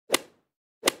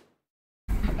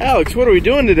Alex, what are we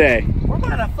doing today? We're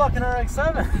buying a fucking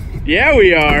RX7. Yeah,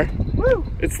 we are. Woo!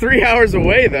 It's 3 hours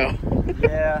away, though.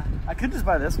 Yeah, I could just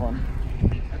buy this one.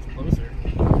 That's closer.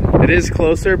 It is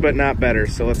closer, but not better,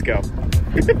 so let's go.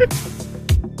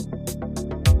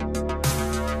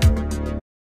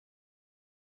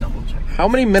 Double check. How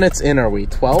many minutes in are we?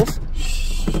 12?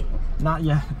 Not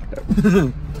yet.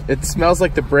 It smells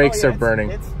like the brakes are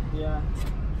burning. Yeah.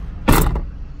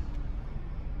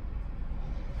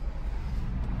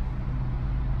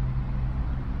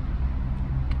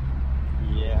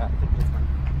 Yeah, I think it's my...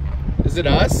 Is it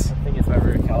us? I think it's my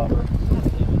rear caliper.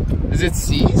 Is it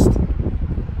seized?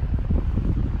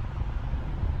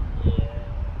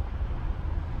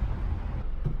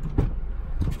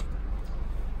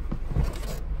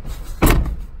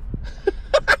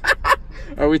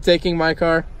 Are we taking my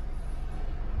car?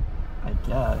 I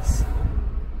guess.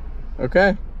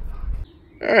 Okay.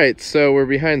 Alright, so we're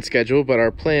behind schedule, but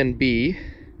our plan B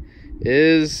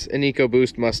is an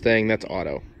EcoBoost Mustang that's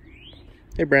auto.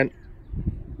 Hey, Brent.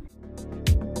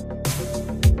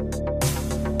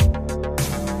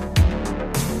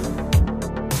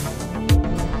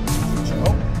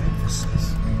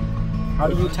 How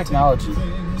do you use technology?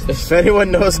 If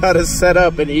anyone knows how to set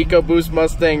up an EcoBoost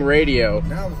Mustang radio.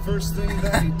 Now the first thing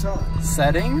that he taught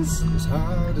Settings? was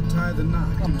how to tie the knot.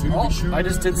 Oh, I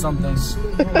just did something.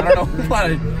 I don't know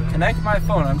what. Connect my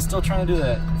phone. I'm still trying to do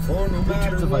that. For no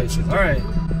matter Devices. what you do, Alright.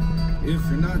 if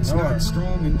you're not smart,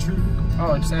 strong and true,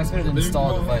 Oh, it just asked me to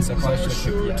install a device. I probably should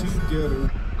sure have to yes. get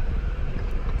her.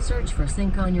 Search for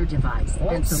sync on your device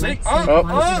and select sync. sync Oh,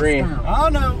 once it's green. found. Oh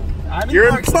no. I'm in You're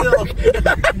in park still.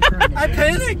 Confirm I it.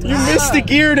 panicked. You missed the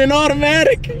geared and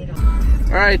automatic.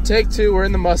 Alright, take two. We're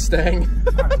in the Mustang.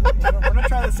 Alright, we're gonna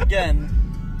try this again.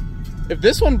 If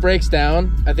this one breaks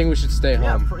down, I think we should stay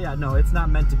home. Yeah, no, it's not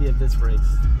meant to be if this breaks.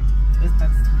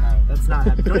 That's not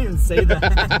happening. Don't even say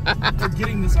that. We're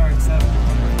getting this RX7.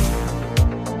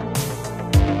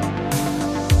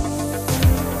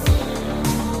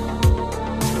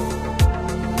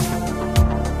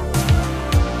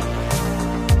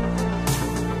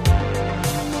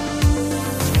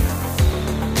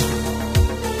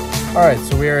 Alright,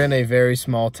 so we are in a very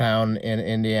small town in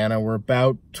Indiana. We're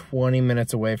about 20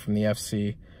 minutes away from the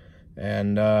FC,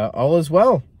 and all is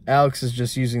well. Alex is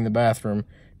just using the bathroom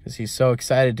because he's so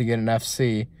excited to get an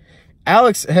FC.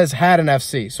 Alex has had an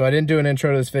FC, so I didn't do an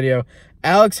intro to this video.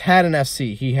 Alex had an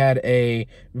FC. He had a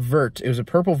Vert. It was a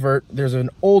purple Vert. There's an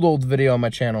old video on my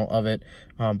channel of it,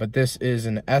 but this is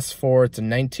an S4. It's a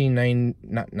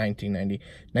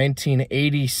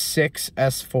 1986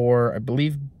 S4, I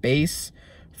believe, base.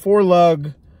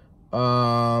 4-lug.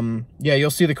 Yeah,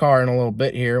 you'll see the car in a little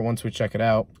bit here once we check it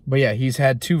out. But yeah, he's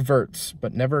had 2 Verts,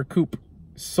 but never a coupe.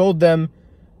 Sold them.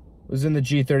 Was in the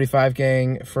G35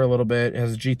 gang for a little bit.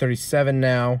 Has a G37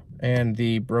 now and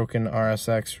the broken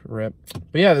RSX rip.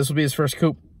 But yeah, this will be his first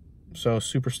coupe. So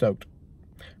super stoked.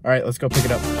 All right, let's go pick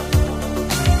it up.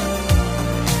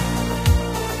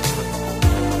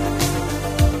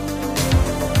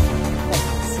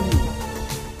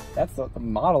 That's the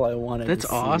model I wanted. That's to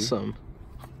see. awesome.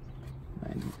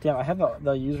 Yeah, I have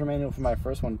the user manual for my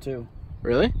first one too.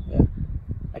 Really? Yeah,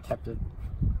 I kept it.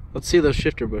 Let's see those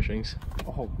shifter bushings.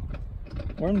 Oh,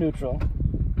 we're in neutral.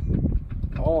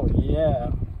 Oh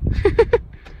yeah.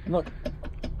 Look.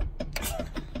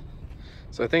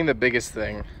 So I think the biggest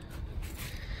thing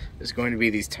is going to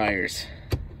be these tires.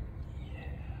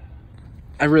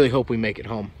 I really hope we make it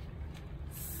home.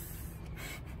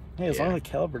 Hey, as long as the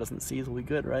caliper doesn't seize, we'll be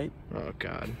good, right? Oh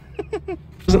God. They're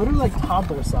literally like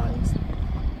toddler size.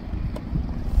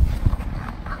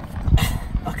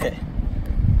 Okay.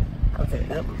 Okay,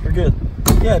 yep, we're good.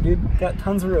 Yeah, dude, got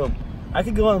tons of room. I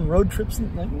could go on road trips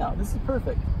and like, no, this is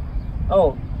perfect.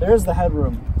 Oh, there's the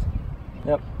headroom.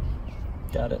 Yep,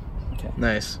 got it. Okay.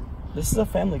 Nice. This is a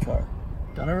family car.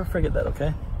 Don't ever forget that,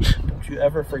 okay? Don't you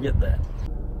ever forget that.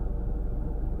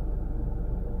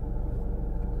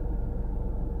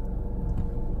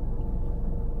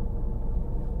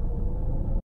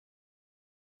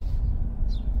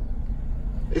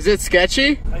 Is it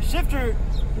sketchy? My shifter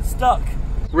is stuck.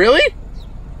 Really?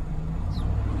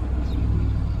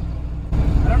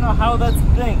 I don't know how that's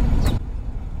a thing.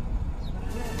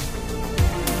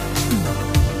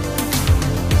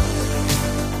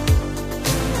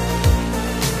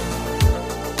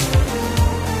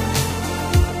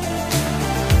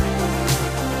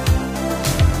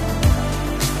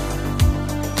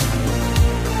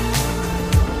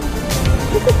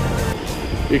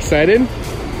 You excited?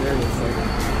 Very excited.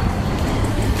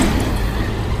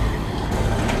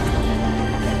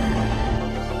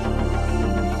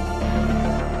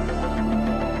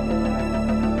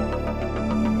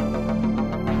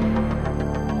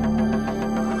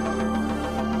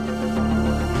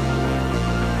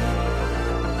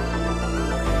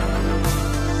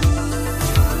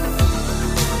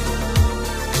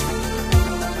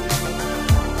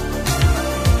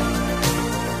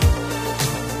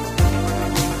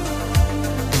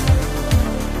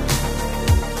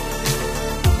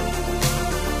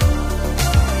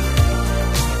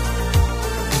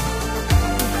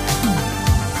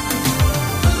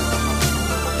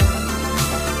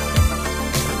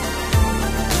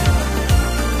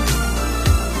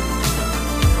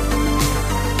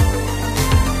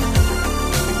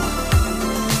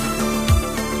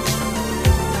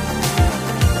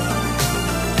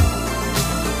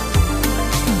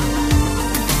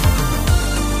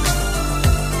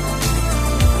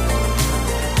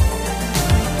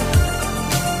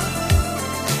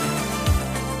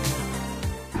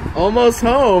 Almost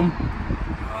home. Oh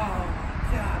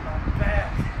God, I'm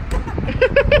back.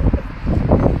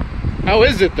 How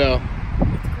is it though?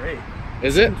 It's great.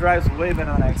 Is it? It drives way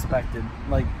better than I expected.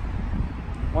 Like,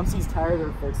 once these tires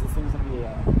are fixed, this thing's gonna be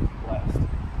a blast.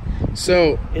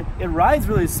 So It rides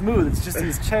really smooth. It's just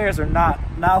these chairs are not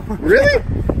really? I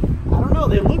don't know.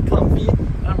 They look comfy.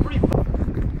 I'm pretty.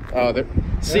 Oh,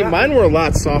 see, mine were a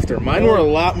lot softer. Mine were a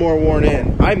lot more worn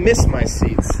in. I miss my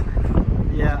seats.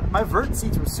 Yeah, my vert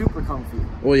seats were super comfy.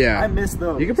 Well, yeah. I miss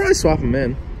those. You could probably swap them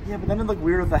in. Yeah, but then it looked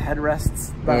weird with the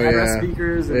headrests, the Oh, headrest yeah.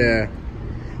 speakers. And, Yeah.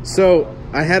 So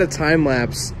I had a time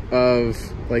lapse of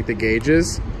like the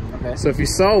gauges. Okay. So if you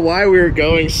saw why we were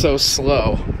going so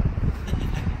slow.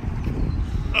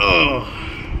 Oh.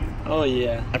 Oh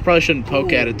yeah. I probably shouldn't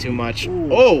poke at it too much. Ooh.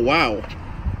 Oh, wow.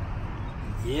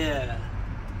 Yeah.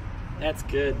 That's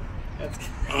good. That's good.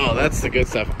 Oh, that's the good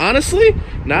stuff. Honestly,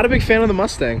 not a big fan of the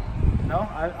Mustang. No,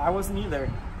 I wasn't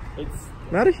either. It's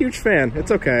Not a huge fan.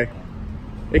 It's okay.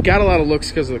 It got a lot of looks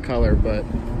because of the color, but...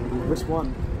 which one?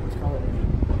 Which color?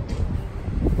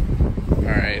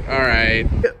 All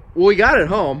right. Well, we got it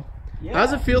home. Yeah. How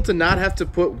does it feel to not have to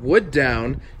put wood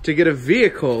down to get a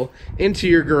vehicle into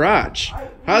your garage?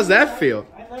 How does that feel?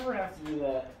 I never have to do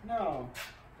that. No.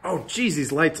 Oh, geez,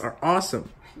 these lights are awesome.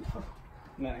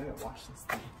 Man, I gotta watch this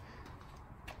thing.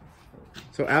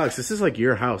 So, Alex, this is like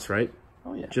your house, right?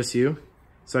 Oh yeah. Just you?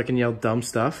 So I can yell dumb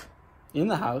stuff? In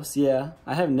the house, yeah.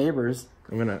 I have neighbors.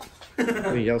 I'm gonna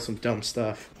yell some dumb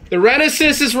stuff. The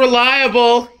Renaissance is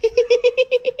reliable!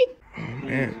 Oh,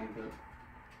 man.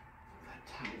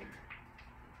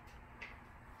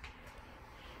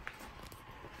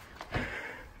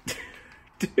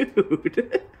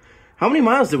 Dude. How many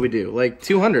miles did we do? Like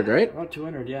 200, right? Oh,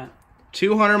 200, yeah.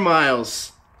 200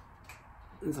 miles.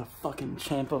 This is a fucking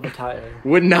champ of a tire.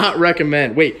 Would not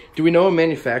recommend. Wait, do we know a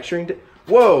manufacturing...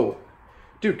 Whoa!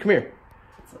 Dude, come here.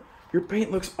 Your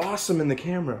paint looks awesome in the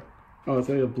camera. Oh, it's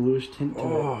like a bluish tint to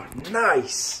Oh,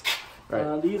 nice.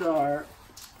 it. These are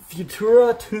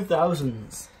Futura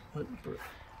 2000s. What?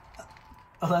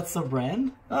 Oh, that's the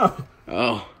brand? Oh.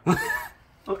 Oh.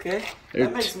 Okay. They're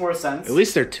That makes more sense. At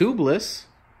least they're tubeless.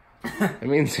 That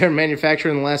means they're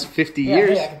manufactured in the last 50 yeah,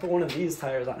 years. Hey, I can put one of these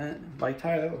tires on it. Bike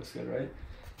tire, that looks good, right?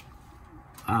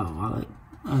 Oh,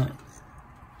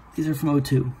 these are from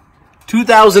 02.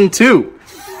 2002.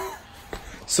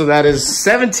 So that is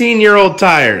 17-year-old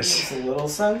tires. Makes a little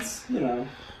sense, you know.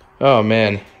 Oh,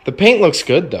 man. The paint looks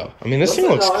good, though. I mean, this thing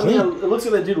looks clean. I mean, it looks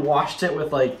like the dude washed it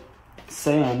with, like,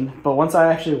 sand. But once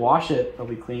I actually wash it, it'll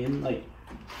be clean. Like,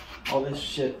 all this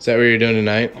shit. Is that what you're doing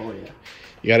tonight? Oh, yeah.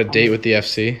 You got a date with the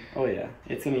FC? Oh, yeah.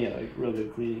 It's going to get, like, real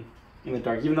good cleaning in the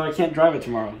dark. Even though I can't drive it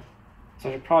tomorrow. So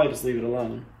I should probably just leave it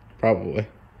alone. Probably.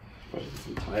 Probably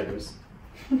some tires.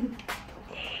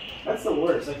 That's the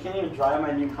worst. I can't even drive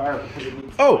my new car because it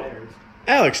needs tires.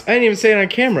 Alex, I didn't even say it on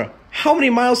camera. How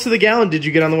many miles to the gallon did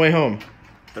you get on the way home?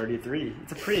 33.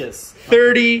 It's a Prius.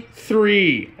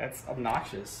 33. That's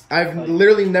obnoxious. I've Like,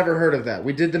 literally never heard of that.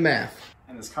 We did the math.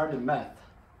 and this car did meth.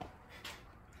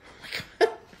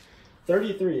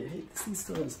 33. Hey, this thing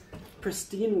still has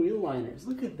pristine wheel liners.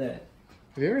 Look at that.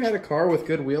 Have you ever had a car with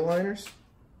good wheel liners?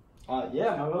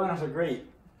 Yeah, my wheel liners are great.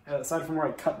 Aside from where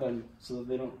I cut them so that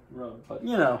they don't rub. But,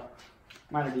 you know,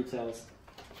 minor details.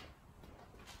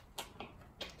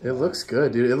 It looks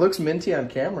good, dude. It looks minty on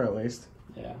camera, at least.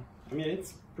 Yeah. I mean,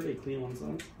 it's pretty clean on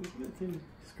some.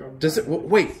 Does it?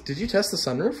 Wait, did you test the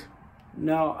sunroof?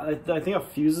 No, I think a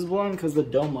fuse is blown because the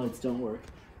dome lights don't work.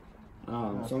 So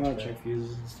I'm going to check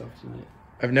fuses and stuff tonight.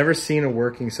 I've never seen a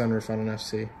working sunroof on an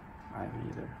FC. I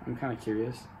haven't either. I'm kind of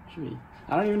curious. Should be.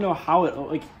 I don't even know how it,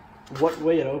 like, what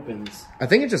way it opens. I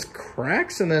think it just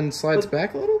cracks and then slides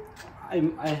back a little.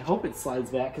 I hope it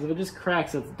slides back, because if it just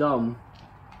cracks, it's dumb.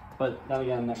 But then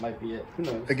again, that might be it. Who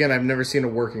knows? Again, I've never seen a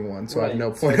working one, so I have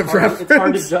no So point it's of hard, reference. It's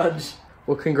hard to judge.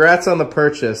 Well, congrats on the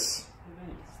purchase.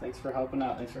 Thanks for helping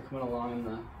out. Thanks for coming along in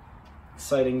the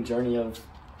exciting journey of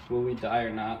will we die or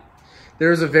not. There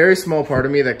was a very small part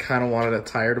of me that kind of wanted a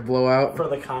tire to blow out. For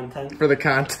the content. For the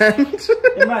content.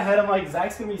 In my head, I'm like,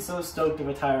 Zach's going to be so stoked if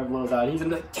a tire blows out. He's going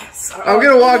to be like, yes! I'm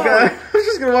going to walk up. I'm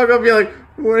just going to walk up and be like,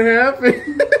 what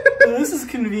happened? This is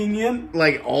convenient.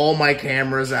 Like, all my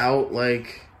cameras out,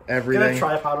 like, everything.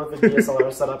 Got a tripod with the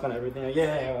DSLR set up and everything. Like,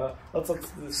 yeah, let's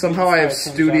Somehow I have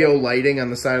studio lighting on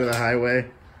the side of the highway.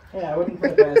 Yeah, I wouldn't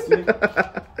put it past you.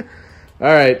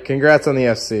 All right, congrats on the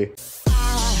FC.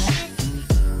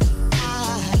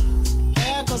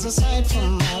 Aside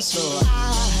from my soul,